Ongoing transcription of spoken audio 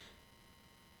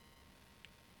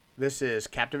This is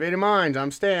Captivated Minds.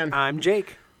 I'm Stan. I'm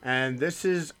Jake. And this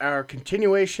is our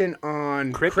continuation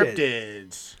on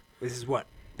cryptids. This is what?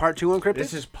 Part 2 on cryptids?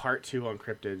 This is part 2 on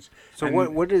cryptids. So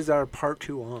what is our part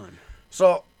 2 on?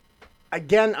 So,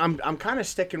 again, I'm kind of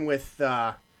sticking with...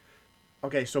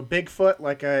 okay, so Bigfoot,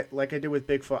 like I did with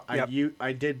Bigfoot, Yep.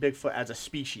 I did Bigfoot as a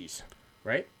species,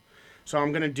 right? So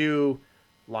I'm going to do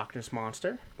Loch Ness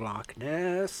Monster. Loch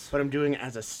Ness. But I'm doing it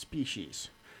as a species.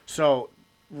 So...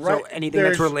 So anything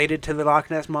that's related to the Loch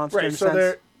Ness Monster in a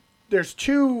sense? There's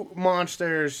two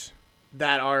monsters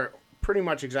that are pretty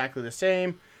much exactly the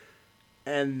same,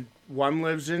 and one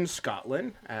lives in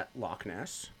Scotland at Loch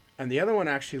Ness, and the other one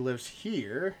actually lives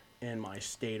here in my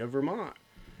state of Vermont,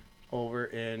 over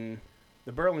in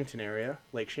the Burlington area,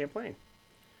 Lake Champlain.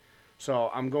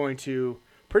 So I'm going to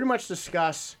pretty much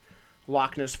discuss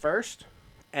Loch Ness first,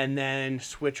 and then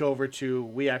switch over to,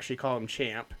 we actually call him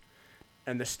Champ.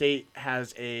 And the state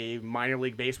has a minor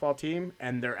league baseball team,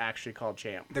 and they're actually called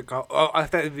Champ. I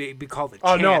thought it'd be called the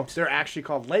Champs. Oh, no, they're actually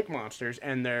called Lake Monsters,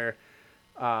 and their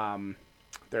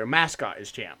mascot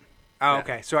is Champ. Oh,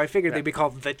 okay. So I figured they'd be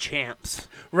called the Champs.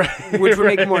 Right. Which would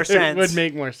make more sense. It would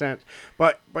make more sense.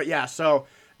 But yeah, so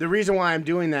the reason why I'm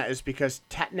doing that is because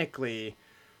technically,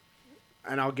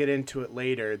 and I'll get into it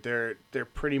later, they're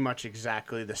pretty much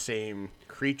exactly the same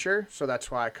creature, so that's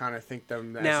why I kind of think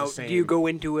them as the same. Now, do you go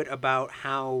into it about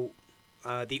how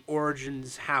the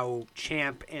origins, how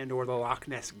Champ and or the Loch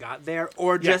Ness got there,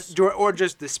 or just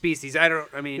the species? You're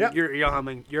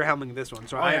helming this one,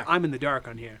 so I'm in the dark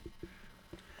on here.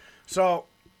 So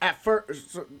at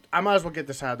first, I might as well get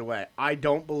this out of the way. I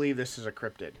don't believe this is a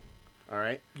cryptid. All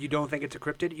right. You don't think it's a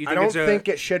cryptid? I don't think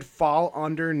it should fall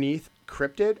underneath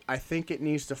cryptid. I think it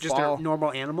needs to just fall... a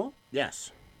normal animal?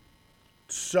 Yes.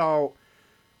 So...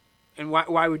 And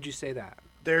why would you say that?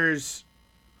 There's...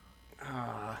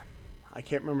 I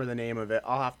can't remember the name of it.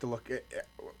 I'll have to look...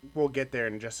 We'll get there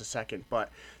in just a second.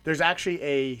 But there's actually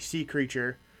a sea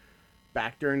creature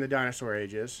back during the dinosaur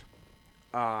ages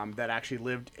that actually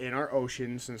lived in our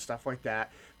oceans and stuff like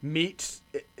that. Meets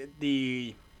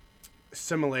the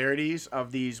similarities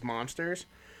of these monsters.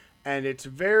 And it's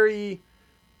very...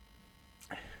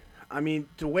 I mean,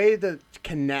 the way to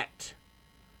connect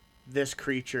this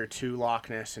creature to Loch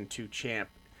Ness and to Champ,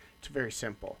 it's very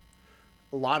simple.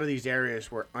 A lot of these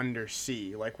areas were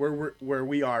undersea, like where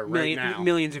we are right now.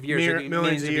 Millions of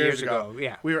years ago.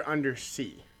 Yeah. We were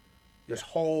undersea. This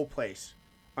whole place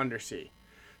undersea.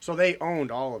 So they owned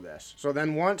all of this. So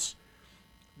then once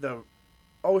the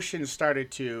ocean started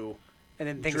to and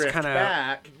then things kind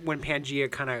of when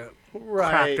Pangea kind of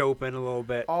cracked open a little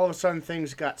bit. All of a sudden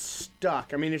things got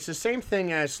stuck. I mean, it's the same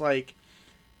thing as like,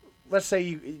 let's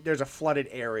say there's a flooded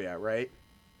area, right?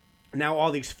 Now all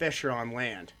these fish are on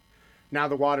land. Now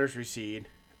the waters recede,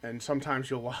 and sometimes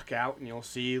you'll walk out and you'll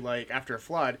see, like, after a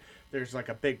flood, there's like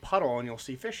a big puddle and you'll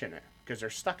see fish in it because they're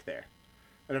stuck there.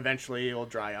 And eventually it'll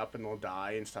dry up and they'll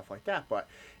die and stuff like that. But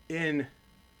in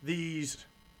these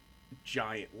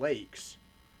giant lakes,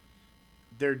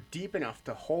 they're deep enough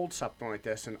to hold something like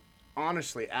this. And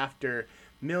honestly, after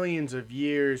millions of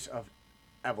years of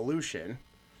evolution,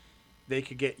 they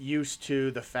could get used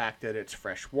to the fact that it's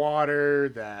fresh water,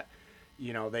 that,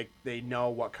 you know, they know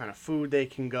what kind of food they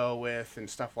can go with and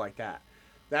stuff like that.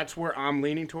 That's where I'm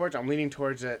leaning towards. I'm leaning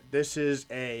towards that this is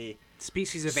a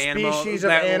species of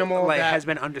animal that has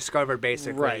been undiscovered,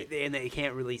 basically, right, and they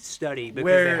can't really study because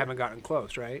they haven't gotten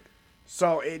close, right?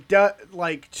 So it does,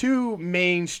 like, to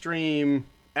mainstream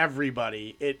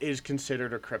everybody, it is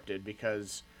considered a cryptid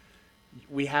because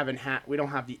we don't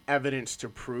have the evidence to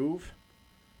prove.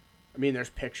 I mean, there's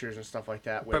pictures and stuff like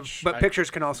that, which but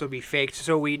pictures can also be faked,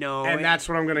 so we know. And that's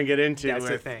what I'm going to get into. That's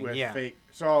with, the thing, with yeah. Fake.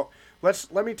 So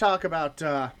let me talk about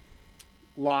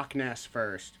Loch Ness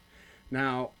first.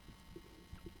 Now,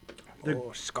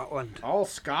 Scotland. Oh,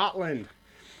 Scotland.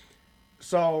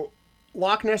 So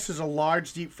Loch Ness is a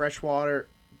large, deep freshwater.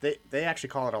 They actually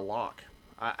call it a loch.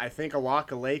 I think a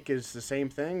lake is the same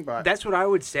thing, but that's what I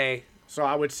would say. So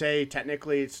I would say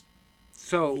technically it's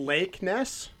Lake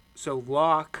Ness. So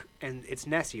loch and it's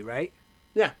Nessie, right?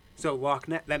 Yeah. So Loch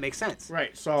Ness, that makes sense.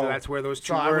 Right. So that's where those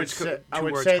two words. I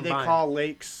would say they call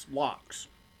lakes lochs.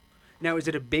 Now, is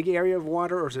it a big area of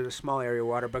water or is it a small area of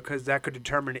water? Because that could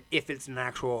determine if it's an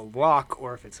actual loch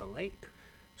or if it's a lake.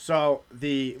 So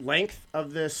the length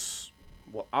of this,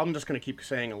 well, I'm just going to keep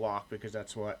saying a loch because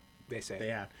that's what they say. They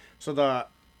have. So the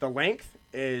length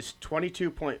is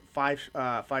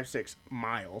 22.56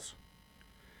 miles,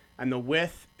 and the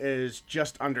width is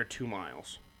just under 2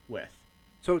 miles width.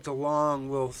 So it's a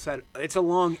long it's a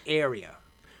long area.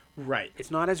 Right.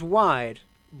 It's not as wide,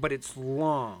 but it's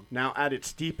long. Now, at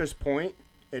its deepest point,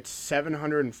 It's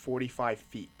 745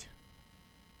 feet.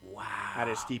 Wow. At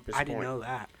its deepest point. I didn't know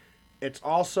that. It's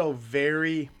also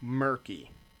very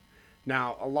murky.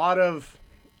 Now, a lot of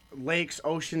lakes,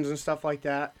 oceans, and stuff like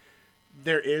that,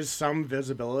 there is some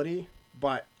visibility,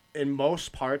 but in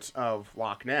most parts of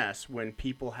Loch Ness, when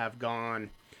people have gone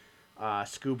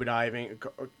scuba diving,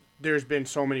 there's been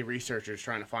so many researchers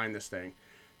trying to find this thing.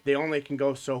 They only can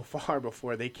go so far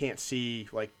before they can't see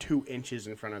like 2 inches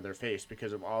in front of their face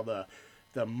because of all the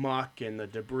muck and the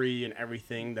debris and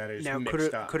everything that is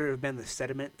mixed up. Could it have been the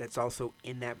sediment that's also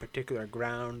in that particular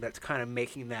ground that's kind of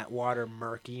making that water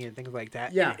murky and things like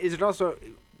that? Yeah. Is it also,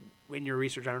 in your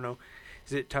research, I don't know,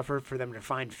 is it tougher for them to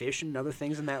find fish and other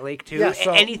things in that lake too? Yeah,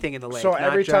 so, anything in the lake. So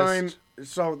every time,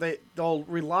 so they'll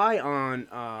rely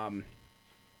on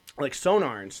like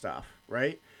sonar and stuff,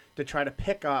 right, to try to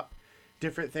pick up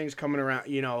different things coming around.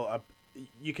 You know,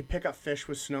 you can pick up fish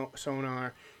with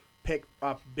sonar, pick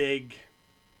up big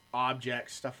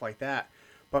objects, stuff like that.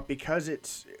 But because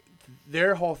it's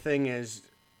their whole thing is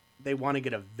they want to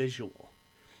get a visual.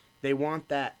 They want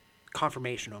that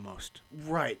confirmation almost.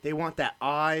 Right. They want that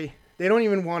eye. They don't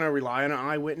even want to rely on an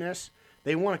eyewitness.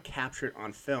 They want to capture it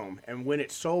on film. And when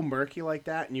it's so murky like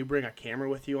that and you bring a camera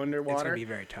with you underwater, it's going to be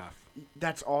very tough.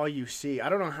 That's all you see. I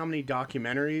don't know how many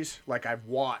documentaries like I've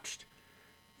watched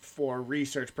for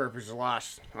research purposes the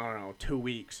last, 2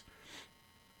 weeks.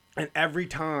 And every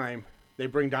time they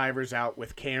bring divers out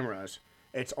with cameras,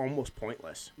 it's almost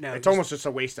pointless. No, it's almost just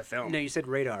a waste of film. No, you said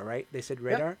radar, right? They said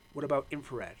radar? Yep. What about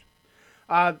infrared?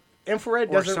 Infrared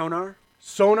or doesn't... sonar?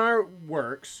 Sonar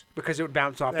works. Because it would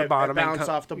bounce off the bottom. Bounce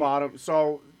off the bottom.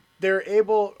 So they're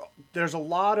able... There's a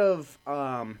lot of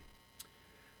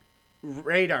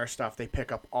radar stuff they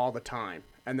pick up all the time.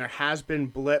 And there has been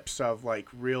blips of like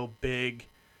real big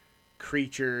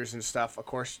creatures and stuff. Of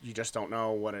course, you just don't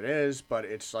know what it is, but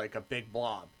it's like a big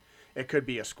blob. It could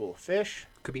be a school of fish.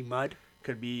 Could be mud.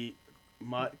 Could be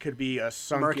mud. Could be a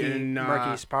sunken...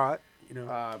 Murky spot,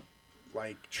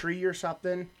 like tree or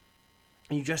something.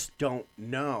 You just don't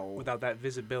know. Without that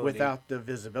visibility. Without the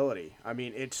visibility. I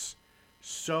mean, it's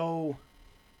so...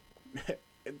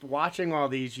 Watching all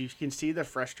these, you can see the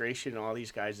frustration in all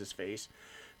these guys' face.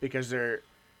 Because a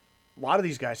lot of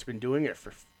these guys have been doing it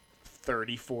for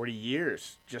 30, 40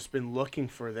 years. Just been looking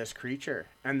for this creature.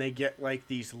 And they get like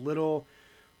these little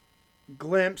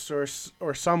glimpse or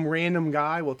some random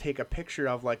guy will take a picture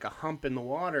of like a hump in the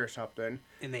water or something.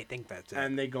 And they think that's it.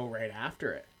 And they go right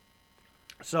after it.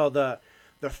 So the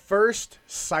first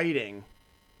sighting,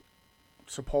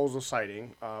 supposed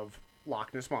sighting of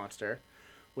Loch Ness Monster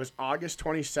was August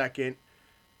 22nd,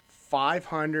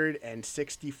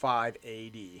 565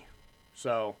 AD.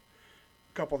 So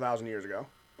a couple thousand years ago.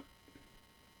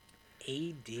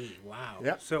 AD, wow.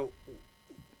 Yeah. So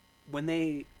when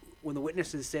the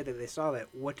witnesses said that they saw that,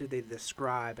 what did they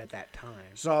describe at that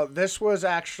time? So this was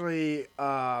actually...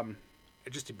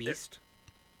 just a beast?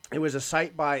 It was a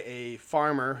sight by a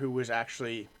farmer who was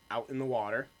actually out in the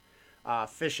water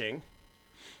fishing.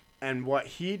 And what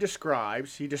he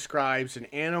describes an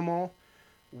animal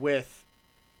with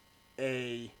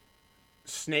a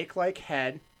snake-like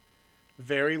head,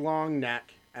 very long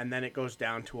neck, and then it goes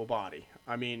down to a body.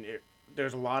 I mean,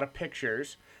 there's a lot of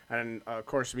pictures, and of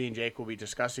course me and Jake will be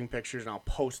discussing pictures, and I'll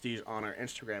post these on our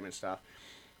Instagram and stuff.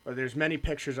 But there's many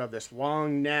pictures of this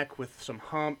long neck with some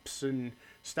humps and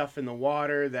stuff in the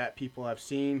water that people have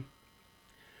seen.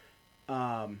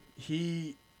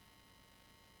 He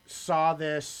saw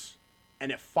this,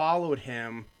 and it followed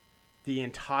him the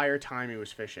entire time he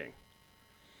was fishing.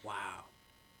 Wow.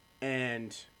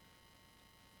 And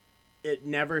it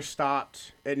never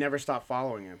stopped. It never stopped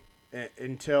following him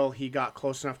until he got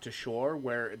close enough to shore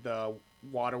where the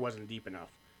water wasn't deep enough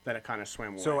that it kind of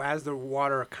swam away. So as the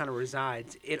water kind of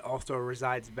resides, it also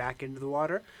resides back into the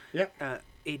water. Yep.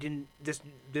 He didn't.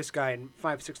 This guy in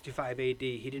 565 AD.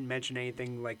 He didn't mention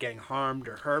anything like getting harmed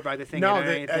or hurt by the thing. No,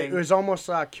 it was almost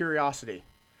curiosity.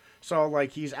 So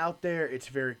like he's out there. It's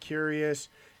very curious.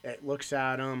 It looks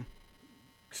at him.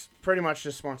 Pretty much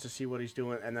just wants to see what he's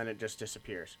doing, and then it just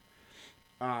disappears.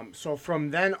 So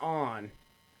from then on,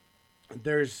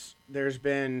 there's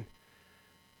been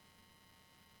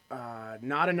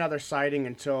not another sighting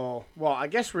until, well, I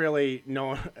guess really no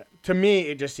one, to me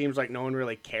it just seems like no one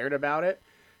really cared about it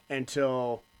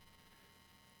until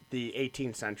the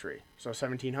 18th century. So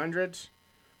 1700s,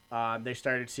 they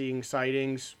started seeing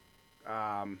sightings.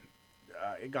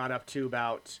 It got up to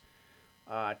about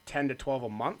 10 to 12 a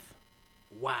month.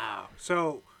 Wow.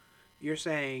 So you're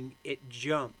saying it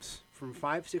jumps from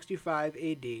 565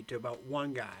 AD to about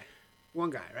one guy. One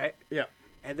guy, right? Yeah.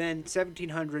 And then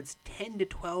 1700s, 10 to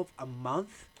 12 a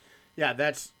month? Yeah,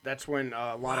 that's when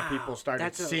a lot of people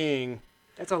started seeing.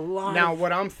 That's a lot. Now,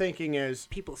 what I'm thinking is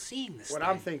people seeing this. What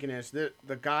I'm thinking is that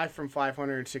the guy from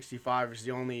 565 is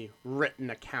the only written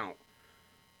account.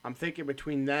 I'm thinking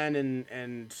between then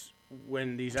and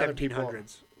when these other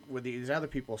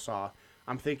people saw,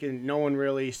 I'm thinking no one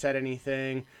really said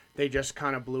anything. They just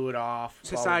kind of blew it off.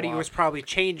 Society was probably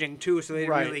changing too, so they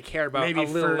didn't really care about a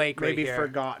little lake right here. Maybe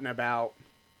forgotten about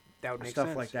that would make stuff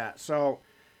sense. Like that. So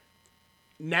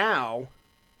now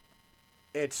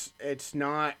it's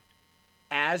not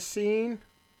as seen,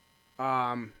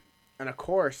 and of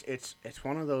course it's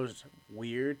one of those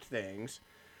weird things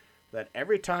that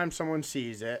every time someone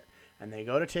sees it and they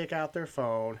go to take out their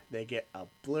phone, they get a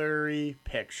blurry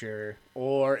picture,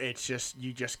 or it's just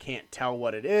you just can't tell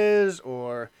what it is,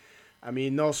 or I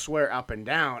mean they'll swear up and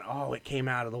down, oh, it came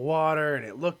out of the water and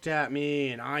it looked at me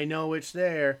and I know it's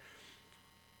there,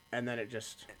 and then it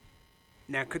just.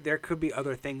 Now, there could be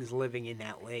other things living in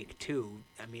that lake, too.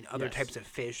 I mean, other types of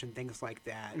fish and things like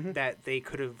that, that they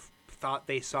could have thought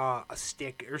they saw a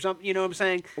stick or something, you know what I'm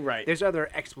saying? Right. There's other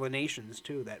explanations,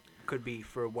 too, that could be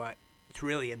for what it's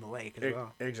really in the lake as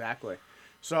well. Exactly.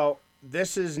 So,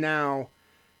 this is now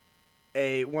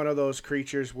one of those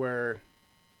creatures where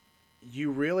you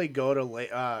really go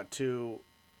to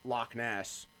Loch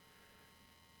Ness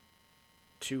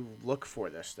to look for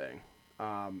this thing.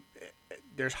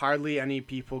 There's hardly any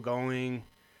people going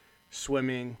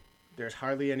swimming. There's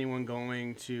hardly anyone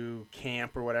going to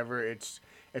camp or whatever. It's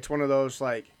one of those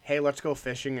like, hey, let's go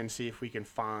fishing and see if we can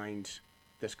find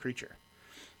this creature.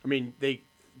 I mean,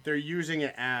 they're using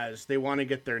it as they want to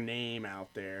get their name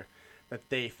out there that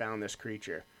they found this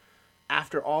creature.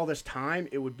 After all this time,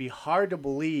 it would be hard to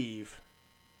believe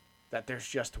that there's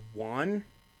just one.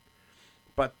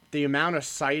 But the amount of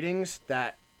sightings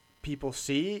that people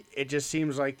see, it just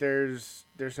seems like there's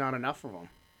not enough of them.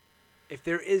 If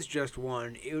there is just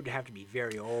one, it would have to be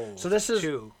very old. So this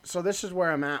is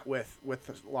where I'm at with a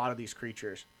lot of these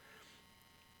creatures.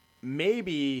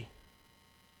 Maybe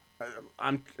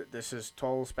this is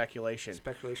total speculation.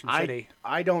 Speculation city.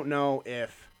 I don't know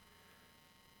if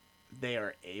they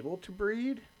are able to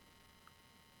breed.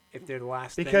 If they're the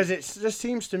last because thing. It just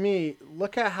seems to me,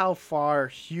 look at how far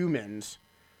humans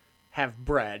have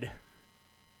bred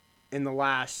in the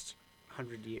last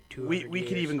 100 years, 200 years. We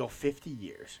could even go 50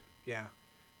 years. Yeah.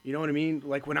 You know what I mean?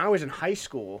 Like when I was in high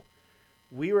school,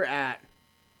 we were at,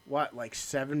 like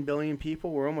 7 billion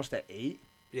people? We're almost at 8.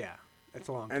 Yeah. That's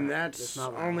a long time. And that's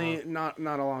not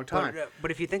a long time.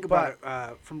 But if you think about it,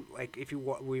 from like if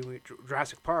we went to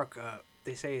Jurassic Park,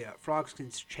 they say frogs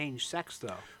can change sex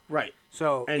though. Right.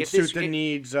 So and suit the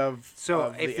needs of. So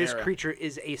of if this era. creature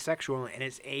is asexual and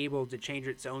it's able to change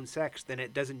its own sex, then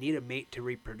it doesn't need a mate to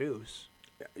reproduce.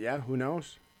 Yeah. Who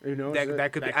knows? Who knows?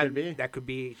 That could be. That could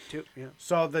be too. Yeah.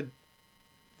 So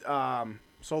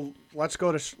so let's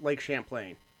go to Lake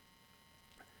Champlain.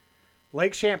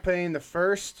 Lake Champlain, the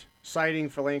first sighting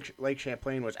for Lake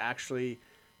Champlain was actually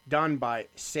done by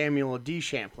Samuel D.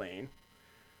 Champlain,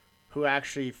 who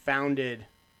actually founded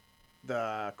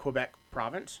the Quebec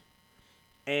province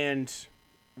and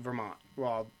Vermont,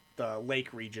 well, the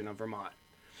lake region of Vermont.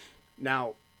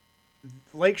 Now,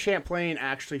 Lake Champlain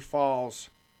actually falls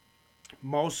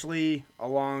mostly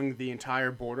along the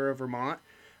entire border of Vermont.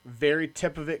 Very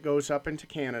tip of it goes up into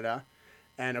Canada.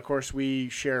 And, of course, we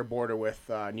share a border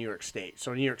with New York State.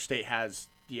 So New York State has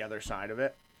the other side of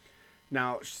it.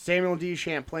 Now, Samuel D.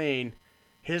 Champlain,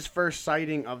 his first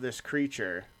sighting of this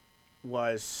creature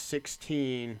was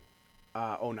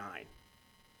 1609.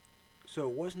 So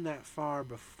it wasn't that far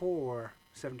before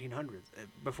 1700s,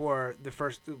 before the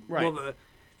first, right. Well,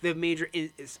 the major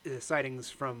sightings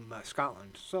from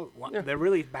Scotland. So yeah. They're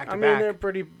really back to back. I mean, they're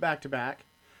pretty back to back.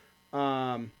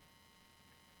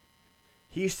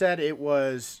 He said it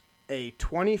was a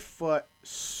 20-foot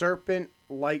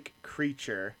serpent-like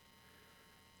creature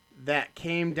that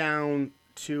came down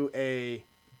to a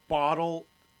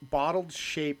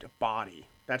bottled-shaped body.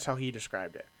 That's how he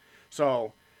described it.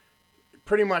 So,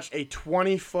 pretty much a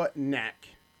 20-foot neck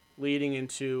leading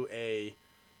into a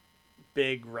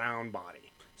big round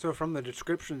body. So from the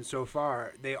descriptions so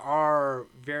far, they are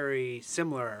very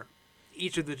similar.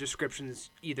 Each of the descriptions,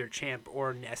 either Champ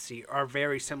or Nessie, are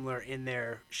very similar in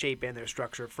their shape and their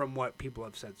structure from what people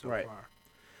have said so far.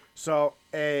 So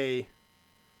a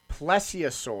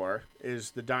plesiosaur is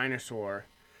the dinosaur.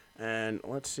 And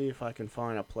let's see if I can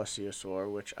find a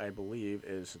plesiosaur, which I believe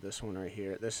is this one right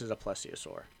here. This is a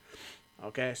plesiosaur.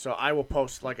 Okay, so I will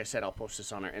post, like I said, I'll post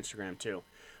this on our Instagram too.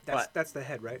 That's the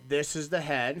head, right? This is the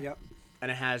head. Yep. And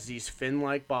it has these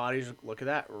fin-like bodies. Look at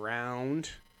that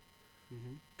round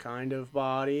kind of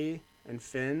body and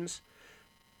fins.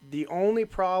 The only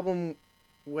problem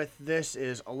with this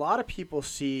is a lot of people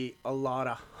see a lot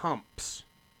of humps.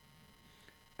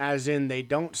 As in, they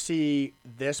don't see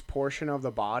this portion of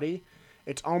the body.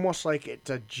 It's almost like it's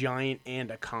a giant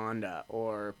anaconda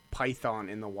or python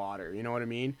in the water. You know what I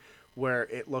mean? Where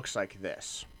it looks like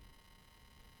this.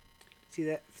 See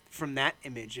that? From that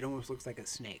image, it almost looks like a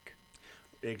snake.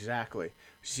 Exactly.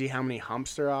 See how many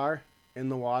humps there are in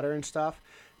the water and stuff?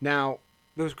 Now,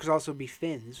 those could also be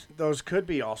fins. Those could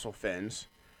be also fins.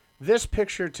 This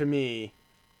picture, to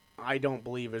I don't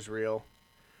believe is real.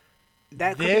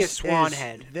 That could be a swan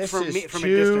head. From a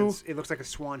distance, it looks like a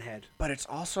swan head. But it's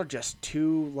also just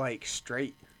too, like,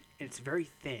 straight. It's very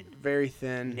thin. Very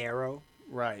thin. Narrow.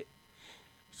 Right.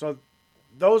 So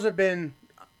those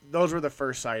were the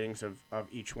first sightings of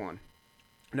each one.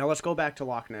 Now let's go back to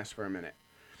Loch Ness for a minute.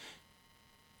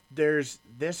 There's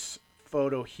this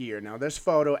photo here. Now this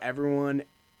photo, everyone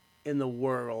in the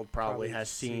world probably has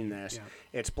seen this.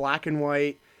 Yeah. It's black and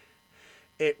white.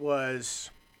 It was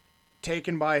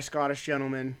taken by a Scottish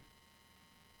gentleman.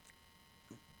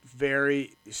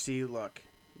 Look,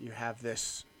 you have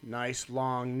this nice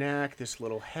long neck, this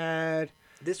little head.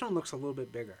 This one looks a little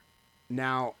bit bigger.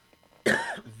 Now,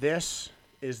 this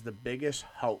is the biggest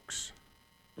hoax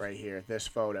right here, this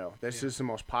photo. This is the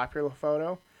most popular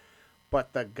photo,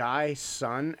 but the guy's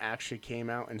son actually came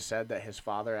out and said that his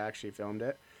father actually filmed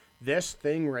it. This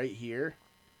thing right here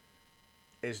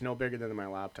is no bigger than my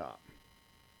laptop.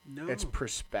 No. It's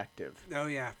perspective. Oh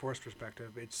yeah, forced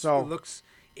perspective.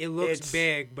 It looks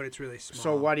big, but it's really small.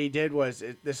 So what he did was,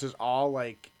 this is all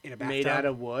like made out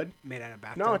of wood. Made out of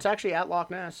bathtub? No, it's actually at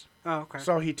Loch Ness. Oh, okay.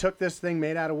 So he took this thing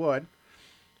made out of wood,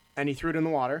 and he threw it in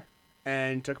the water,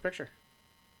 and took a picture.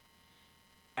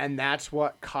 And that's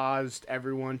what caused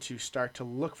everyone to start to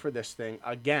look for this thing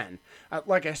again.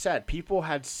 Like I said, people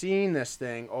had seen this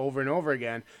thing over and over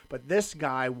again, but this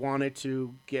guy wanted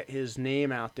to get his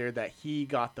name out there that he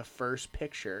got the first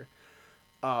picture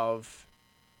of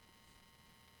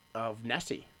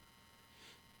Nessie.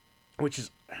 Which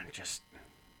is just...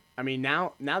 I mean,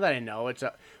 now that I know,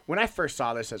 when I first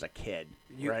saw this as a kid,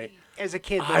 right? As a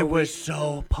kid, though, I was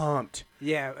so pumped.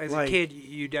 Yeah, as a kid,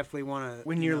 you definitely want to...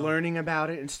 When you're learning about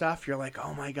it and stuff, you're like,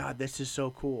 oh my God, this is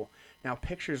so cool. Now,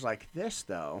 pictures like this,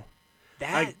 though...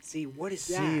 what is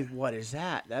that? What is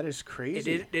that? That is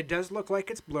crazy. It does look like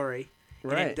it's blurry.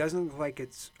 Right. And it doesn't look like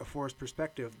it's a forced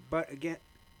perspective, but again...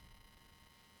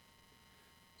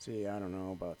 See, I don't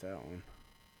know about that one.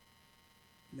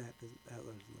 That doesn't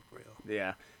look real.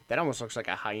 Yeah, that almost looks like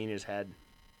a hyena's head.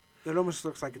 It almost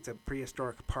looks like it's a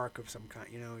prehistoric park of some kind.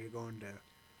 You know, you're going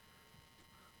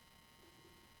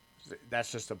to...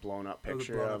 That's just a blown-up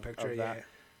picture of that. Yeah.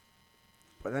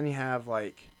 But then you have,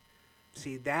 like...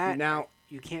 See, that... Now...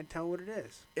 You can't tell what it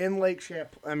is. In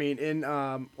in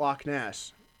Loch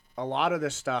Ness, a lot of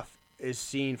this stuff is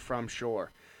seen from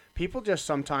shore. People just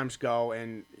sometimes go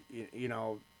and,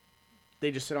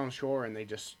 they just sit on the shore and they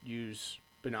just use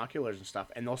binoculars and stuff,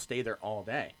 and they'll stay there all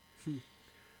day.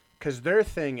 Because their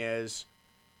thing is,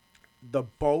 the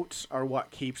boats are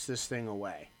what keeps this thing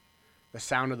away. The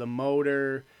sound of the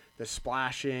motor, the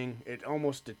splashing, it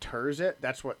almost deters it.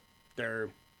 That's what their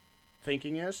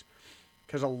thinking is.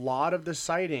 Because a lot of the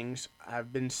sightings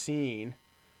have been seen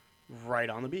right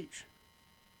on the beach.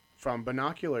 From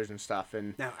binoculars and stuff.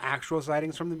 And now, actual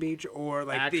sightings from the beach, or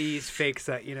like these fakes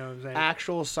that, you know what I'm saying?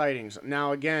 Actual sightings.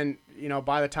 Now, again,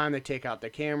 by the time they take out the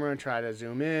camera and try to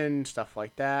zoom in, stuff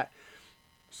like that.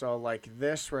 So, like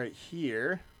this right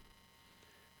here,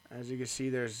 as you can see,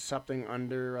 there's something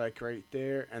under, like right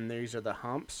there, and these are the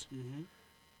humps. Mm-hmm.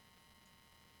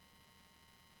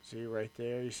 See right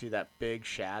there? You see that big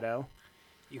shadow?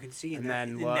 You can see in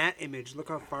that image, look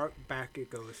how far back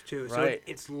it goes, too. So right.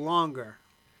 It's longer.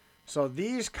 So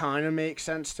these kind of make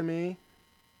sense to me.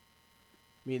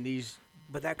 I mean, these...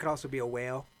 But that could also be a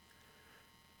whale.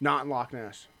 Not in Loch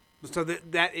Ness. So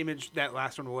that image, that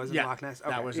last one was in Loch Ness? Okay.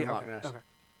 That was in Loch Ness. Okay.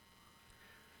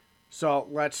 So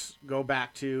let's go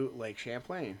back to Lake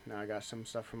Champlain. Now I got some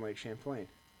stuff from Lake Champlain.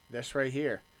 This right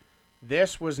here.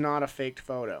 This was not a faked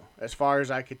photo. As far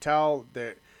as I could tell,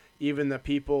 even the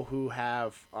people who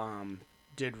have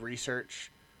did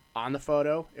research on the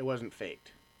photo, it wasn't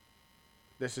faked.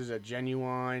 This is a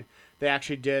genuine. They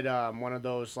actually did one of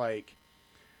those, like,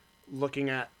 looking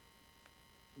at,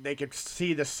 they could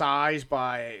see the size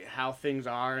by how things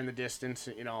are in the distance,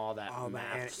 all that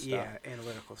math stuff. Yeah,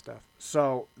 analytical stuff.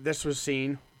 So this was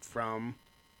seen from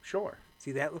shore.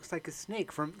 See, that looks like a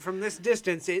snake. From this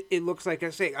distance, it looks like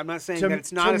a snake. I'm not saying that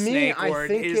it's not a snake or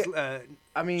it is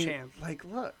champ. Like,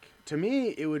 look, to me,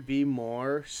 it would be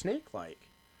more snake-like.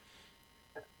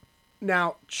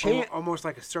 Now, almost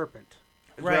like a serpent.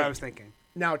 That's what I was thinking.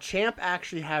 Now, Champ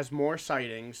actually has more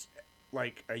sightings,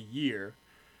 like, a year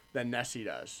than Nessie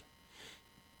does.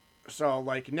 So,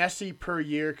 like, Nessie per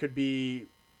year could be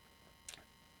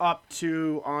up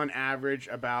to, on average,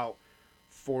 about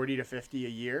 40 to 50 a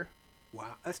year.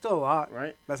 Wow. That's still a lot.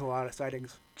 Right? That's a lot of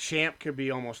sightings. Champ could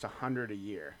be almost 100 a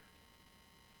year.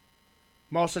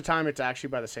 Most of the time, it's actually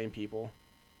by the same people.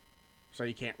 So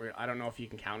you can't I don't know if you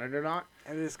can count it or not.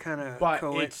 It is kind of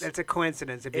it's a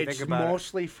coincidence if you think about it. It's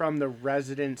mostly from the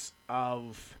residents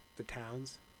of the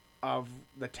towns. Of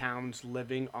the towns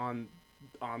living on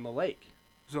the lake.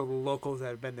 So the locals that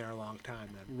have been there a long time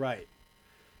then. Right.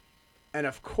 And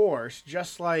of course,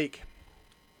 just like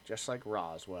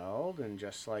Roswell and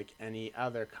just like any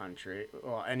other country,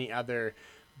 or any other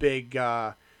big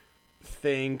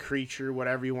thing, creature,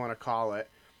 whatever you want to call it,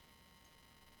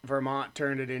 Vermont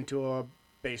turned it into a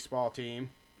baseball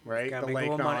team, right? The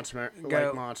Lake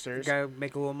Monsters. Gotta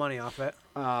make a little money off it.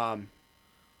 I've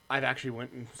actually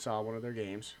went and saw one of their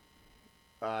games.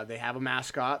 They have a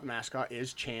mascot. The mascot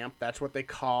is Champ. That's what they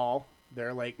call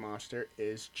their lake monster,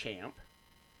 is Champ.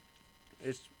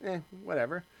 It's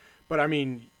whatever. But I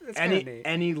mean,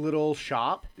 any little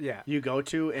shop you go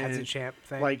to has a Champ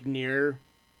thing. Like near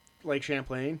Lake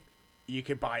Champlain, you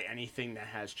could buy anything that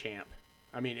has Champ.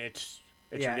 I mean, it's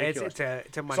ridiculous.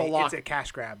 It's a money. It's a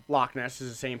cash grab. Loch Ness is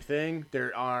the same thing.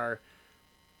 There are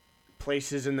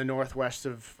places in the northwest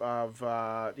of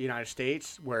the United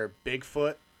States where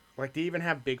Bigfoot, like they even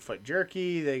have Bigfoot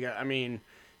jerky. They got, I mean,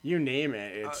 you name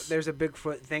it. It's there's a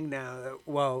Bigfoot thing now.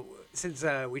 Well, since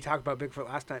we talked about Bigfoot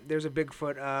last time, there's a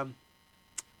Bigfoot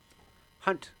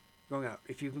hunt going out.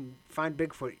 If you can find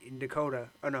Bigfoot in Dakota,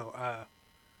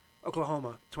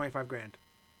 Oklahoma, $25,000.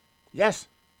 Yes.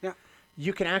 Yeah.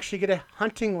 You can actually get a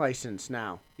hunting license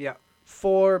now. Yeah.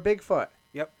 For Bigfoot.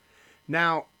 Yep.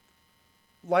 Now,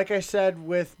 like I said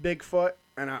with Bigfoot,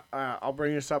 and I'll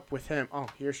bring this up with him. Oh,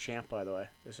 here's Champ, by the way.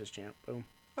 This is Champ. Boom.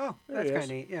 Oh, that's kind of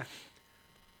neat. Yeah.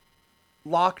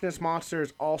 Loch Ness Monster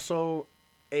is also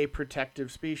a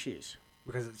protective species.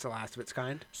 Because it's the last of its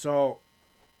kind? So,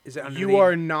 is it you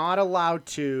are not allowed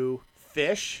to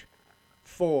fish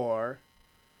for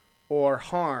or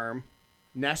harm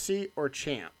Nessie or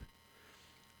Champ.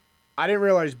 I didn't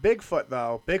realize Bigfoot,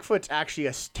 though. Bigfoot's actually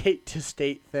a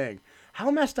state-to-state thing.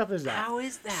 How messed up is that? How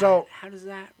is that? So, how does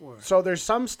that work? So there's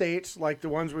some states, like the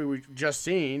ones we were just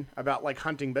seeing, about like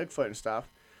hunting Bigfoot and stuff.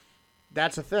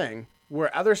 That's a thing.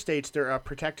 Where other states, they're a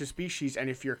protected species, and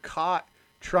if you're caught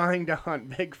trying to hunt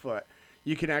Bigfoot,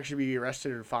 you can actually be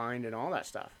arrested and fined and all that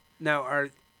stuff. Now,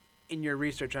 in your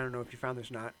research, I don't know if you found this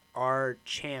or not, are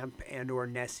Champ and or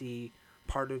Nessie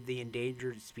part of the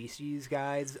endangered species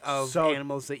guides of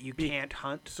animals that you can't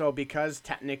hunt? So because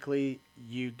technically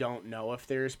you don't know if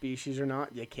they're a species or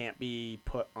not, they can't be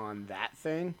put on that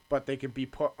thing, but they can be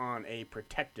put on a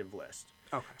protective list.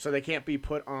 Okay. So they can't be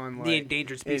put on like the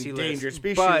endangered species list,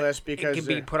 because it can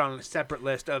be put on a separate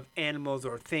list of animals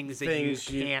or things that you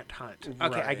can't hunt.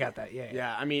 Okay, right. I got that. Yeah.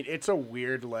 Yeah, I mean it's a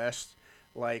weird list.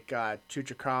 Like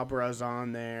Chupacabras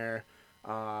on there.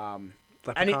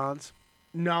 Leprechauns.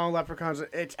 No, leprechauns.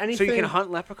 It's anything. So you can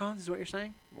hunt leprechauns, is what you're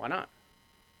saying? Why not?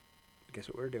 Guess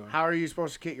what we're doing. How are you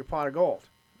supposed to get your pot of gold?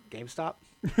 GameStop.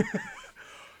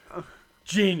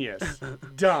 Genius.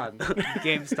 Done.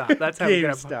 GameStop. That's how we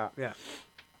get GameStop. Yeah.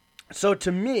 So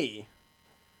to me,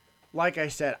 like I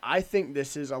said, I think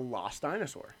this is a lost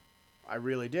dinosaur. I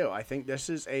really do. I think this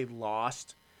is a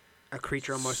lost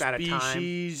creature almost out of time.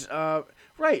 Species,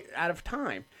 right, out of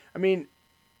time. I mean,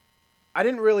 I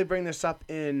didn't really bring this up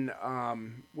in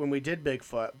when we did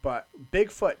Bigfoot, but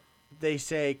Bigfoot, they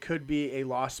say, could be a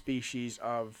lost species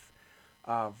of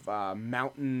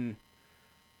mountain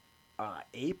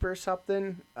ape or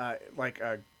something, like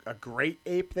a great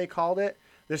ape, they called it.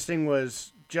 This thing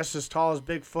was just as tall as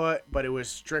Bigfoot, but it was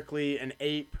strictly an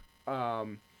ape.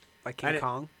 Like King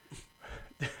Kong?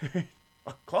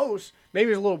 Close.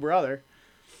 Maybe his little brother.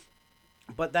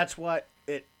 But that's what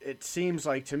it seems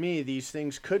like to me. These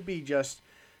things could be just...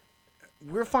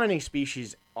 We're finding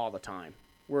species all the time.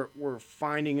 We're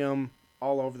finding them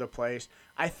all over the place.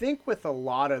 I think with a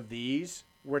lot of these,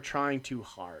 we're trying too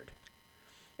hard.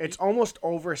 It's almost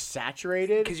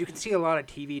oversaturated. Because you can see a lot of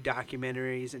TV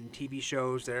documentaries and TV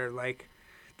shows that are like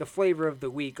the flavor of the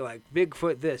week, like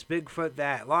Bigfoot this, Bigfoot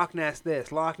that, Loch Ness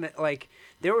this, Loch Ness... Like,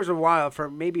 there was a while, for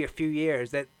maybe a few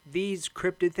years, that these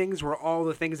cryptid things were all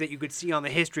the things that you could see on the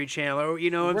History Channel, or,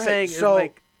 you know what I'm saying? So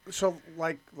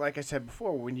like I said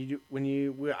before,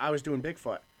 I was doing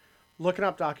Bigfoot. Looking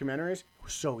up documentaries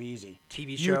was so easy.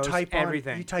 TV shows,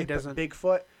 everything. You type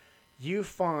Bigfoot, you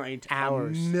find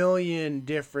hours. a million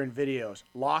different videos.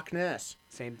 Loch Ness,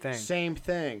 same thing. Same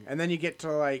thing. And then you get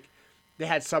to like, they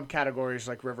had subcategories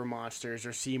like river monsters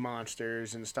or sea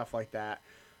monsters and stuff like that.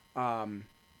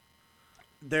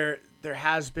 There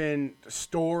has been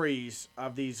stories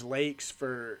of these lakes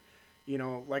for, you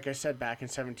know, like I said, back in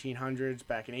 1700s,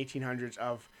 back in 1800s,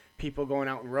 of people going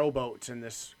out in rowboats and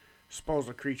this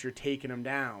supposed creature taking them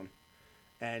down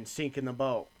and sinking the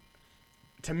boat.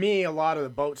 To me, a lot of the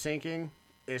boat sinking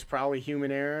is probably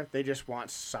human error. They just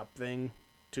want something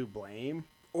to blame.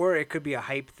 Or it could be a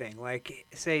hype thing. Like,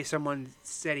 say someone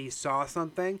said he saw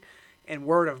something, and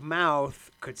word of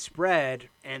mouth could spread,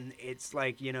 and it's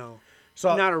like, you know,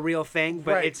 so, not a real thing,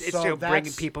 but it's still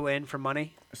bringing people in for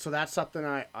money. So that's something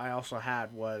I also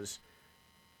had was,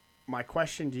 my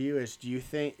question to you is, do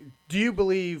you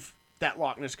believe that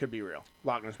Loch Ness could be real?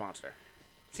 Loch Ness Monster.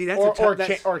 See, that's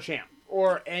or Champ.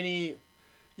 Or any...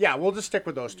 Yeah, we'll just stick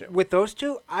with those two. With those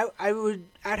two, I'd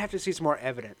have to see some more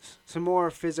evidence, some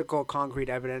more physical, concrete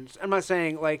evidence. I'm not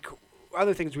saying like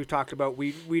other things we've talked about.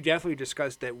 We definitely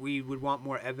discussed that we would want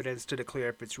more evidence to declare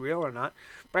if it's real or not.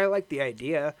 But I like the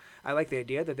idea. I like the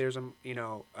idea that there's a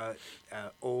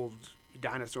old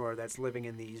dinosaur that's living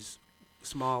in these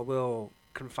small little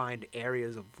confined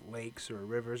areas of lakes or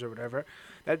rivers or whatever.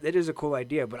 That is a cool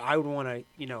idea, but I would want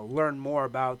to, learn more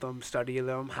about them, study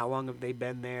them, how long have they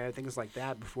been there, things like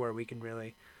that before we can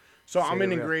really. So I'm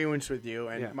in agreement with you,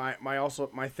 and yeah.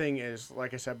 my thing is,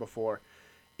 like I said before,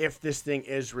 if this thing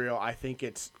is real, I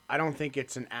don't think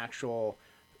it's an actual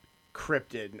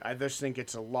cryptid. I just think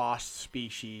it's a lost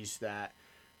species that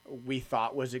we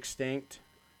thought was extinct,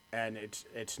 and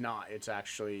it's not. It's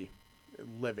actually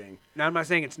living. Now, I'm not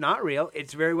saying it's not real.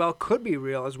 It's very well could be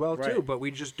real as well, too, but we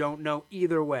just don't know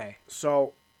either way.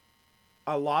 So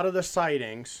a lot of the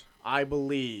sightings, I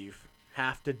believe,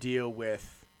 have to deal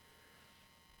with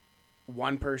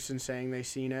one person saying they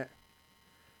seen it,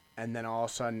 and then all of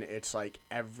a sudden it's like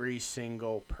every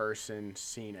single person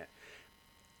seen it.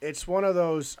 It's one of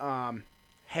those,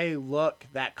 hey, look,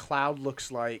 that cloud looks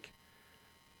like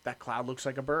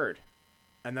a bird.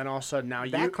 And then all of a sudden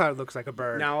that cloud looks like a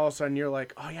bird. Now all of a sudden you're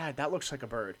like, oh yeah, that looks like a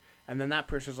bird. And then that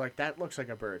person's like, that looks like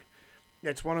a bird.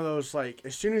 It's one of those, like,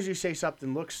 as soon as you say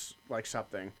something looks like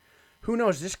something, who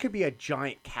knows? This could be a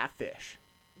giant catfish.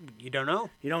 You don't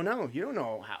know. You don't know. You don't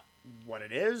know what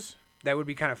it is. That would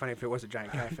be kind of funny if it was a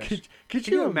giant catfish. Could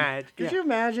you imagine? Could you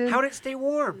imagine? How did it stay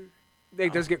warm?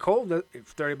 It does get cold.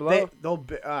 It's 30 below.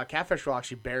 Catfish will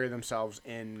actually bury themselves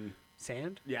in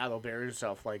sand. Yeah, they'll bury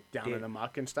themselves like down in the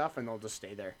muck and stuff, and they'll just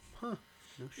stay there. Huh.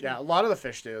 No shit. Yeah, a lot of the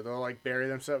fish do. They'll like bury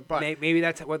themselves. But maybe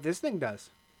that's what this thing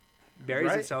does.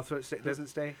 Buries itself so it doesn't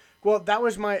stay. Well, that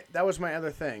was my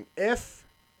other thing. If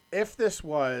this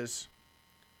was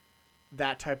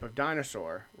that type of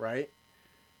dinosaur, right?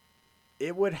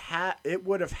 It would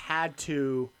have had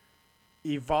to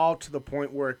evolve to the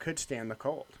point where it could stand the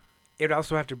cold. It'd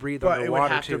also have to breathe underwater. It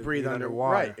would have to breathe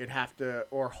underwater. Right. It'd have to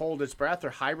or hold its breath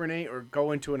or hibernate or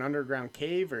go into an underground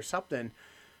cave or something.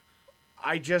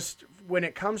 When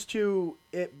it comes to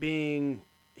it being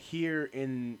here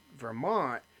in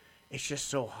Vermont, it's just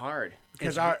so hard.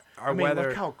 Because our weather,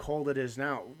 look how cold it is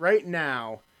now. Right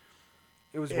now,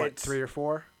 it was 3 or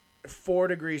 4? 4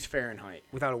 degrees Fahrenheit.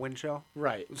 Without a wind chill?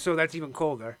 Right. So that's even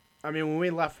colder. I mean, when we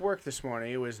left work this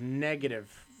morning, it was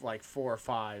negative like 4 or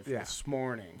 5 this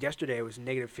morning. Yesterday it was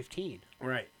negative 15.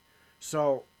 Right.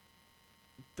 So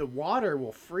the water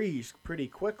will freeze pretty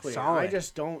quickly. Solid. I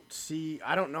just don't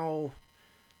know.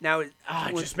 Now it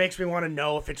just makes me want to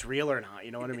know if it's real or not. You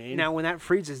know what I mean? Now, when that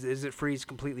freezes, does it freeze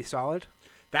completely solid?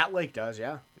 That lake does,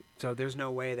 yeah. So there's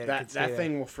no way that it can stay that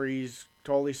thing will freeze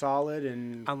totally solid,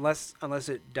 and unless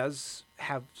it does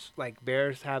have, like,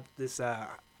 bears have this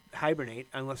hibernate,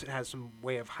 unless it has some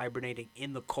way of hibernating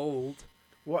in the cold.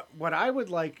 What I would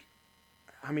like,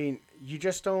 I mean, you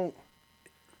just don't.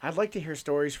 I'd like to hear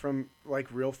stories from like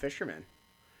real fishermen.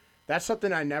 That's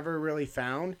something I never really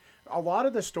found. A lot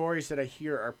of the stories that I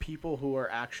hear are people who are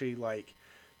actually like,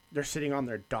 they're sitting on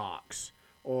their docks,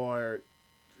 or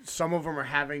some of them are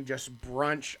having just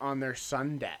brunch on their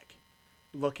sun deck,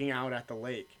 looking out at the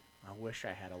lake. I wish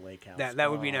I had a lake house. That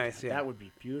would be nice. Yeah, that would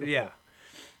be beautiful. Yeah,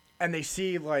 and they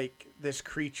see like this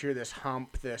creature, this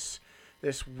hump, this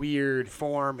weird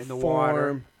form in the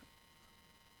water.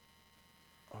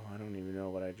 Oh, I don't even know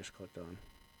what I just clicked on.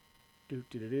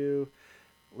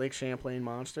 Lake Champlain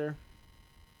monster.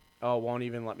 Oh, it won't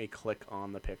even let me click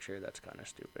on the picture. That's kind of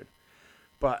stupid.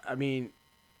 But I mean,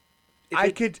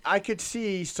 I could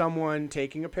see someone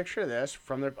taking a picture of this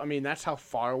from their. I mean, that's how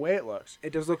far away it looks.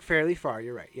 It does look fairly far.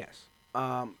 You're right. Yes.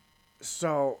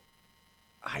 So,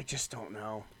 I just don't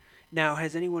know. Now,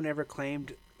 has anyone ever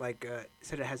claimed, like,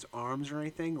 said it has arms or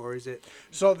anything, or is it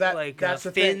so that's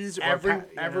the fins? Thing.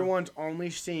 Everyone's only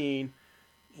seen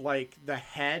like the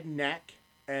head, neck,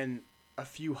 and a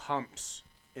few humps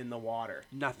in the water.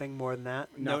 Nothing more than that.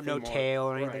 Nothing no more. tail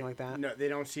or anything like that. No, they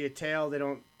don't see a tail. They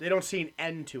don't see an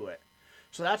end to it.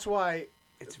 So that's why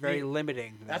it's very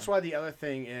limiting. That's why the other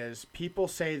thing is people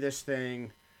say this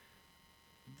thing.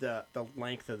 The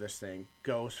length of this thing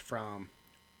goes from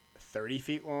 30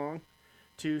 feet long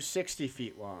to 60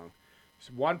 feet long.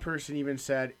 So one person even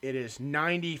said it is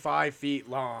 95 feet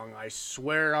long. I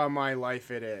swear on my life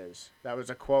it is. That was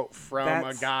a quote from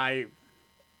a guy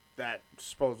that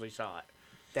supposedly saw it.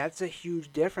 That's a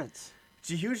huge difference.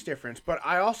 It's a huge difference, but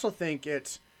I also think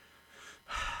it's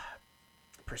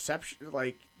perception,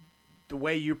 like the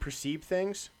way you perceive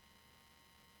things.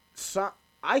 So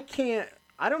I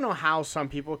don't know how some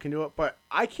people can do it, but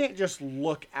I can't just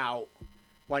look out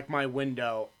like my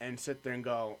window and sit there and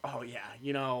go, oh yeah,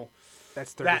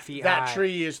 that's 30 feet high. That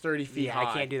tree is 30 feet high.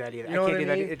 I can't do that either. You know I can't do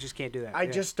what I mean? that. I just can't do that. I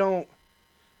just don't.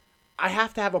 I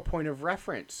have to have a point of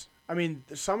reference. I mean,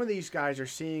 some of these guys are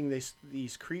seeing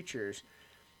these creatures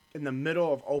in the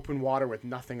middle of open water with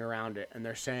nothing around it, and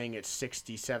they're saying it's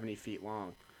 60, 70 feet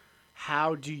long.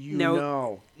 How do you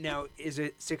know? Now, is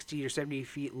it 60 or 70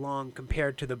 feet long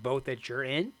compared to the boat that you're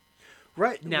in?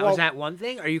 Right. Now, is that one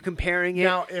thing? Are you comparing it?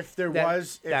 Now, if you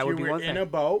were in a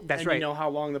boat, that's and right. You know how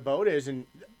long the boat is, and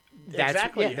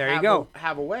there you go.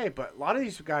 Have a way, but a lot of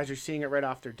these guys are seeing it right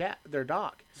off their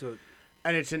dock.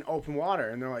 And it's in open water,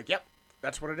 and they're like, yep,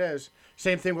 that's what it is.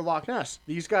 Same thing with Loch Ness.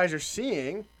 These guys are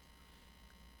seeing,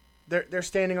 they're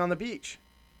standing on the beach,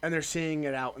 and they're seeing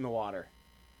it out in the water.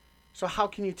 So how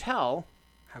can you tell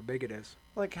how big it is?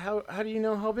 Like, how do you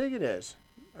know how big it is?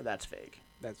 Oh, that's fake.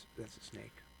 That's a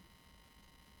snake.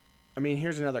 I mean,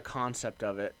 here's another concept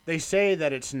of it. They say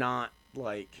that it's not,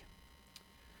 like,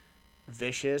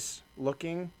 vicious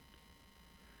looking.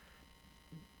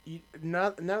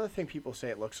 Another thing people say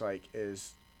it looks like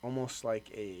is almost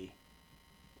like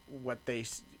what they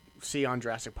see on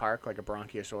Jurassic Park, like a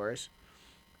Bronchiosaurus.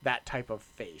 That type of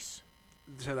face.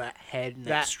 So that head and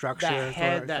that structure.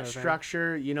 That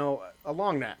structure, a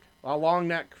long neck. A long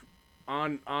neck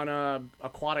on a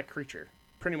aquatic creature.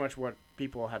 Pretty much what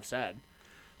people have said.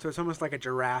 So it's almost like a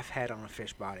giraffe head on a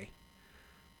fish body.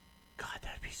 God,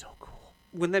 that'd be so cool.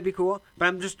 Wouldn't that be cool? But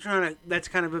I'm just trying to... That's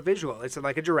kind of a visual. It's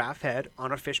like a giraffe head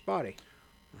on a fish body.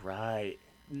 Right.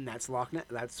 And that's Loch Ness.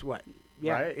 That's what...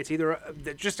 Yeah, right. It's either...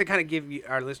 just to kind of give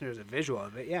our listeners a visual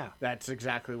of it, yeah. That's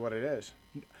exactly what it is.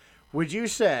 Would you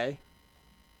say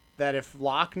that if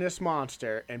Loch Ness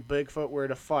Monster and Bigfoot were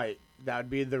to fight, that would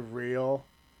be the real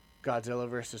Godzilla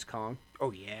versus Kong?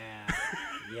 Oh, yeah.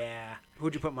 Yeah.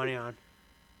 Who'd you put money on?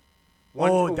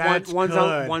 That's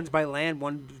good. One's by land,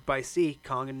 one's by sea.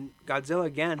 Kong and Godzilla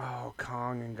again. Oh,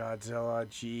 Kong and Godzilla.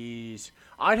 Jeez.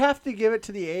 I'd have to give it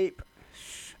to the ape.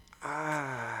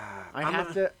 I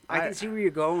can see where you're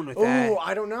going with that. Oh,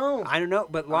 I don't know.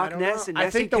 But Loch Ness and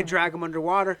Nessie could drag him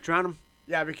underwater, drown him.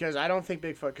 Yeah, because I don't think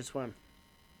Bigfoot could swim.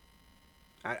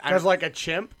 Because like a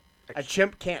chimp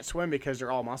can't swim because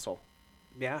they're all muscle.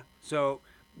 Yeah. So,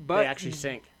 they actually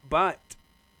sink. But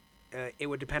it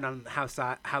would depend on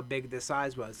how big the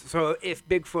size was. So if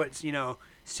Bigfoot's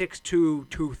 6'2",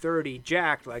 230,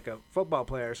 jacked like a football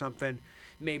player or something,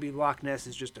 maybe Loch Ness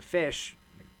is just a fish.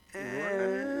 Yeah,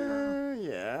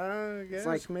 I guess it's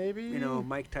like maybe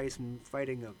Mike Tyson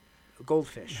fighting a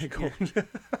goldfish.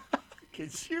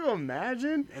 Could you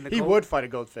imagine? He would fight a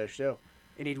goldfish too,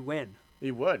 and he'd win.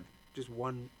 He would. Just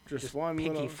one pinky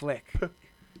little flick.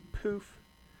 Poof.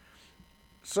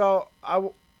 So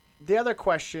the other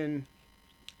question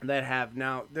that I have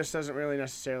now, this doesn't really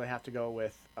necessarily have to go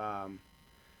with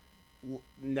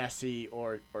Nessie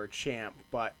or Champ,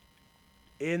 but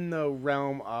in the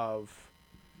realm of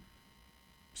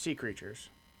sea creatures,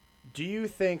 do you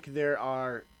think there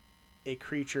are a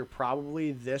creature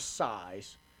probably this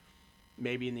size,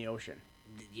 maybe in the ocean?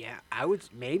 Yeah, I would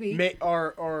maybe.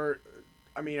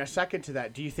 A second to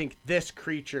that, do you think this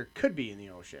creature could be in the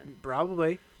ocean?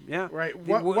 Probably, yeah. Right.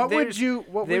 What would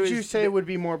you say would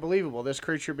be more believable? This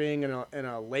creature being in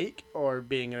a lake or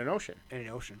being in an ocean? In an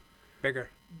ocean, bigger,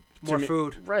 more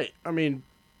food. Right.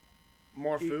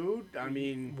 More food.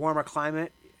 Warmer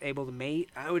climate, able to mate.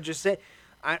 I would just say,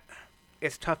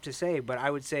 it's tough to say, but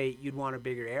I would say you'd want a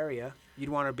bigger area. You'd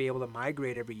want to be able to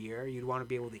migrate every year. You'd want to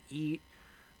be able to eat.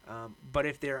 But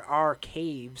if there are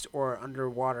caves or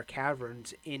underwater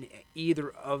caverns in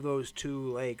either of those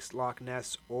two lakes, Loch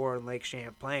Ness or Lake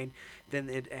Champlain, then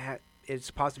it's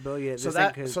a possibility that this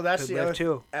thing could live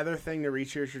too. Other thing the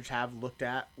researchers have looked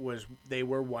at was they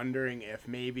were wondering if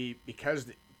maybe because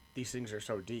these things are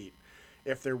so deep.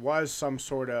 If there was some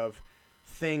sort of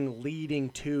thing leading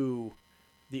to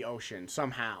the ocean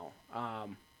somehow,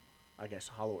 I guess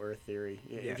hollow Earth theory,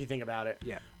 if you think about it.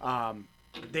 Yeah.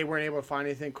 They weren't able to find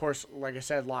anything. Of course, like I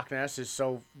said, Loch Ness is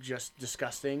so just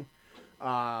disgusting.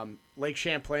 Lake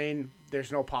Champlain,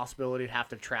 there's no possibility to have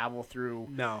to travel through.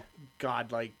 No.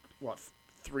 God, like what?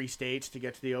 3 states to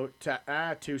get to the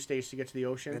 2 states to get to the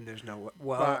ocean. And there's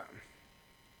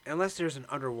unless there's an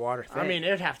underwater thing. I mean,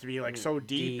 it'd have to be like so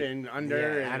deep and under.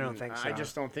 Yeah, and I don't think so. I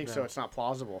just don't think so. It's not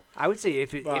plausible. I would say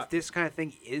if this kind of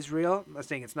thing is real, I'm not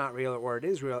saying it's not real or it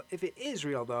is real. If it is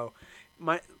real, though,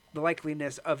 the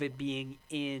likeliness of it being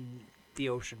in the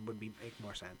ocean would make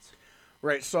more sense.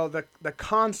 Right. So the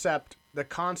concept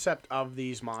of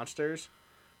these monsters,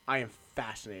 I am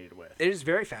fascinated with. It is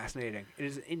very fascinating. It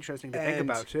is interesting to think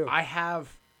about too. I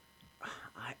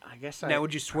guess. Now,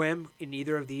 would you swim in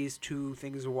either of these 2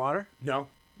 things of water? No.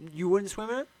 You wouldn't swim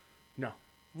in it? No.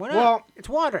 Why not? Well, it's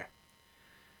water.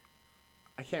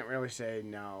 I can't really say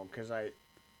no because I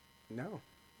don't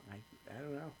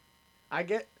know.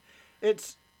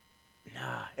 It's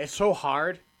so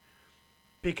hard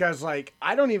because like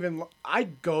I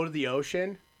go to the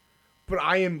ocean, but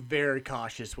I am very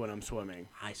cautious when I'm swimming.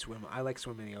 I like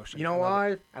swimming in the ocean. You know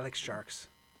why? I like sharks.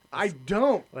 I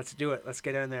don't. Let's do it. Let's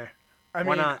get in there. Why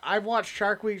mean, not? I've watched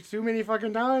Shark Week too many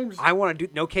fucking times. I want to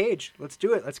do no cage. Let's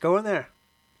do it. Let's go in there.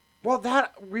 Well,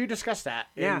 we discussed that.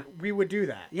 Yeah, we would do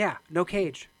that. Yeah, no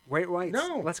cage. Great whites.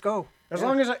 No, let's go. As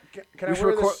long as can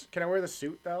I wear the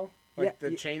suit though? Like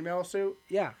the chainmail suit.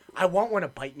 Yeah. I want one to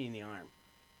bite me in the arm.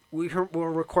 We'll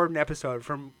record an episode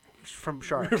from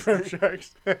sharks. From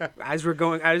sharks. as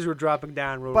we're dropping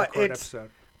down, we'll record an episode.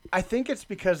 I think it's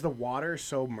because the water is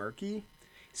so murky.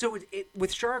 So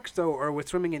with sharks though, or with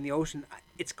swimming in the ocean,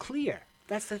 it's clear.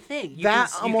 That's the thing. You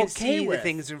can see the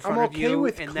things in front of you. I'm okay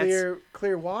with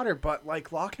clear water, but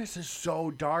like Loch Ness is so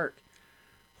dark.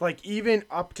 Like even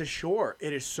up to shore,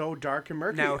 it is so dark and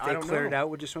murky. Now, if they cleared it out,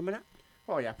 would you swim in it?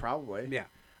 Oh yeah, probably. Yeah.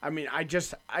 I mean, I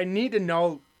need to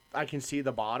know I can see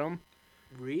the bottom.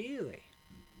 Really?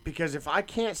 Because if I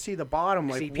can't see the bottom,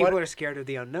 like people are scared of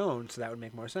the unknown, so that would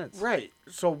make more sense. Right.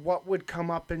 So what would come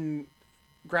up and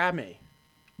grab me?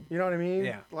 You know what I mean?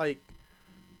 Yeah. Like,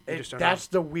 that's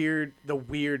the weird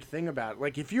thing about it.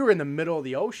 Like, if you were in the middle of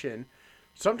the ocean,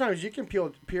 sometimes you can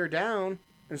peer down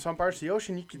in some parts of the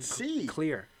ocean. You can see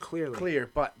clearly. Clear,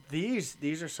 but these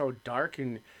are so dark,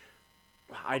 and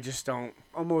I just don't.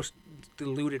 Almost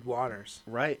diluted waters.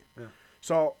 Right. Yeah.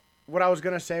 So what I was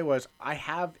gonna say was I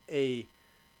have a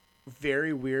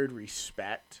very weird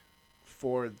respect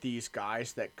for these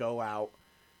guys that go out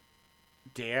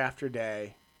day after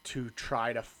day to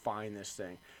try to find this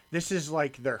thing. This is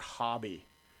like their hobby.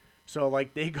 So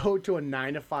like they go to a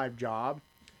 9-to-5 job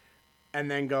and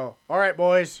then go, all right,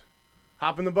 boys,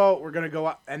 hop in the boat. We're going to go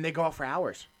out. And they go out for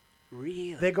hours.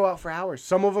 Really? They go out for hours.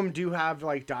 Some of them do have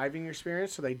like diving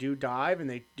experience. So they do dive and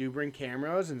they do bring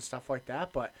cameras and stuff like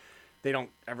that. But they don't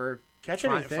ever catch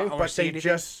anything. But they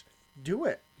just do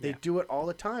it. They do it all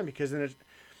the time because then it's,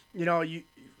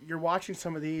 you're watching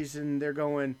some of these and they're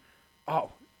going,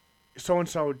 oh,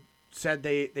 so-and-so said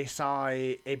they saw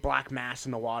a black mass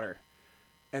in the water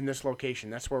in this location.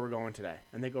 That's where we're going today.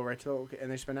 And they go right to the location,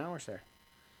 and they spend hours there.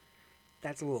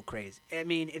 That's a little crazy. I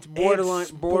mean, it's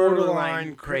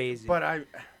borderline crazy. But I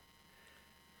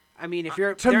mean, if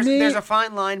you're there's a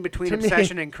fine line between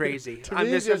obsession and crazy. I'm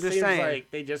just saying. Like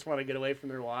they just want to get away from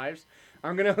their wives.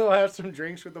 I'm gonna go have some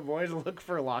drinks with the boys and look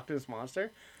for a Loch Ness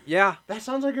monster. Yeah, that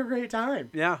sounds like a great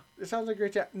time. Yeah, it sounds like a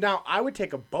great time. Now, I would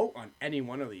take a boat on any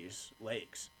one of these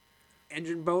lakes.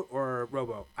 Engine boat or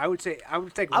rowboat? I would say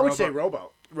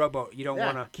rowboat. Rowboat. You don't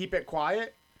want to keep it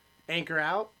quiet, anchor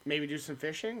out, maybe do some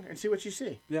fishing, and see what you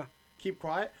see. Yeah, keep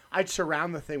quiet. I'd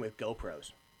surround the thing with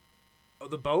GoPros. Oh,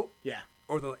 the boat? Yeah.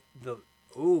 Or the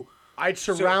ooh. I'd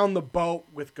surround the boat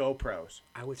with GoPros.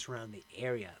 I would surround the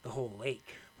area, the whole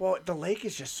lake. Well, the lake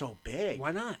is just so big.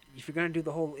 Why not? If you're gonna do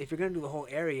the whole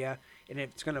area, and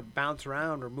if it's gonna bounce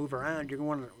around or move around, you're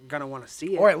gonna want to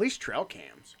see it. Or at least trail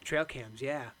cams. Trail cams,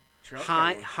 yeah.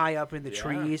 High up in the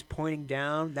trees, pointing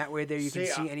down. That way, you can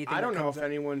see anything. I don't know if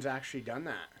anyone's actually done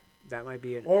that. That might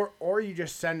be it. Or you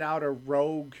just send out a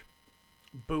rogue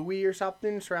buoy or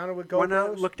something surrounded with GoPros. Why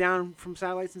not look down from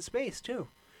satellites in space too?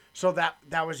 So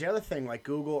that was the other thing, like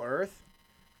Google Earth.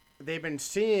 They've been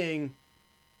seeing.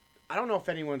 I don't know if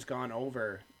anyone's gone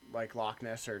over like Loch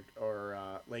Ness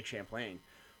or Lake Champlain,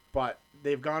 but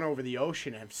they've gone over the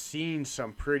ocean and have seen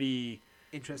some pretty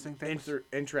interesting things.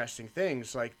 Interesting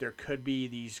things. Like there could be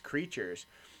these creatures.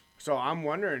 So I'm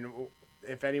wondering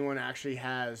if anyone actually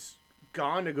has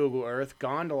gone to Google Earth,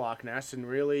 gone to Loch Ness, and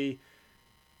really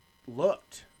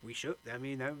looked. We should. I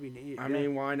mean, that would be neat. I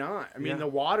mean, why not? I mean, the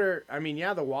water. I mean,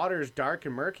 the water is dark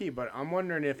and murky, but I'm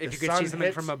wondering if the you sun could see something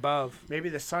hits, from above. Maybe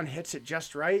the sun hits it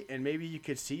just right, and maybe you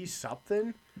could see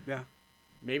something. Yeah.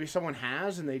 Maybe someone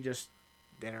has, and they don't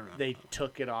know. They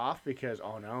took it off because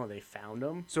they found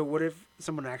them. So what if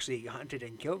someone actually hunted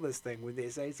and killed this thing? Would they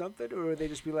say something, or would they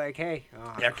just be like, "Hey,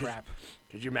 crap"?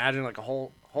 Could you imagine like a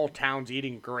whole town's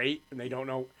eating great, and they don't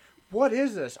know. What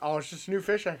is this? Oh, it's just a new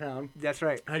fish I found. That's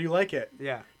right. How do you like it?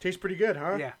 Yeah. Tastes pretty good,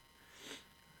 huh? Yeah.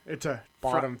 It's a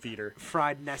bottom feeder.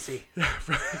 Fried Nessie.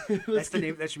 That's the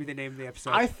name. That should be the name of the episode.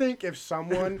 I think if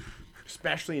someone,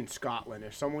 especially in Scotland,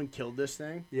 if someone killed this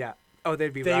thing, yeah. Oh, they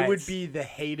riots. Would be the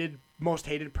most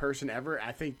hated person ever.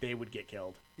 I think they would get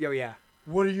killed. Oh, yeah.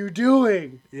 What are you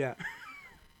doing? Yeah.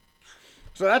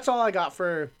 So that's all I got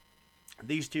for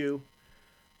these two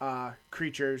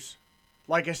creatures.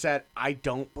 Like I said, I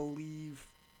don't believe.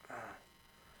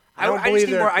 I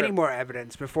need more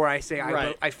evidence before I say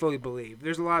I fully believe.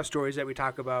 There's a lot of stories that we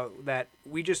talk about that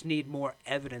we just need more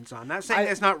evidence on. Not saying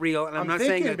it's not real, and I'm not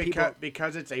saying that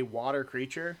because it's a water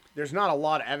creature. There's not a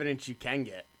lot of evidence you can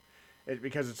get.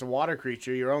 Because it's a water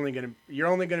creature, you're only gonna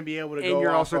be able to go. And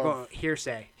you're also going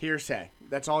hearsay. Hearsay.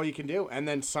 That's all you can do, and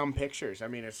then some pictures. I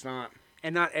mean, it's not.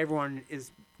 And not everyone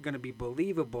is going to be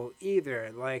believable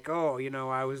either. Like,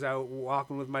 I was out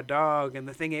walking with my dog and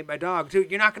the thing ate my dog too.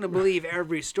 You're not going to believe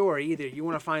every story either. You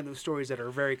want to find those stories that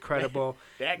are very credible.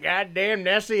 That goddamn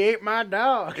Nessie ate my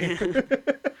dog. Can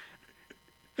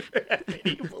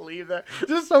you believe that?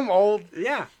 Just some old.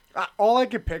 Yeah. All I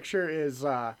can picture is,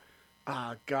 the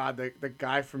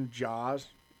guy from Jaws.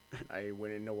 I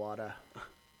went in the water.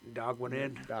 Dog went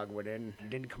in.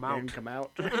 Didn't come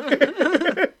out.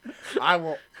 I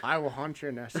will hunt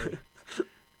you, Nessie.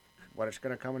 What it's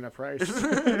gonna come in the price.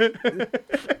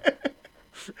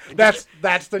 that's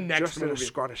the next just movie. Just a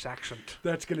Scottish accent.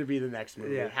 That's gonna be the next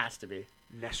movie. Yeah. It has to be.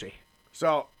 Nessie.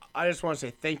 So I just want to say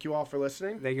thank you all for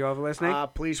listening.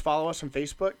 Please follow us on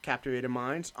Facebook, Captivated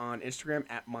Minds, on Instagram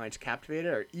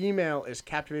 @MindsCaptivated. Our email is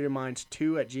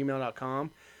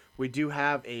captivatedminds2@gmail.com. We do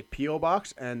have a P.O.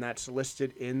 box, and that's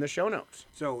listed in the show notes.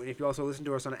 So if you also listen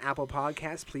to us on Apple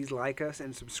Podcasts, please like us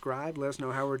and subscribe. Let us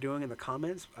know how we're doing in the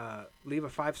comments. Leave a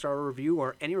 5-star review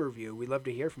or any review. We'd love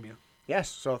to hear from you. Yes,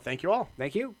 so thank you all.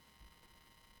 Thank you.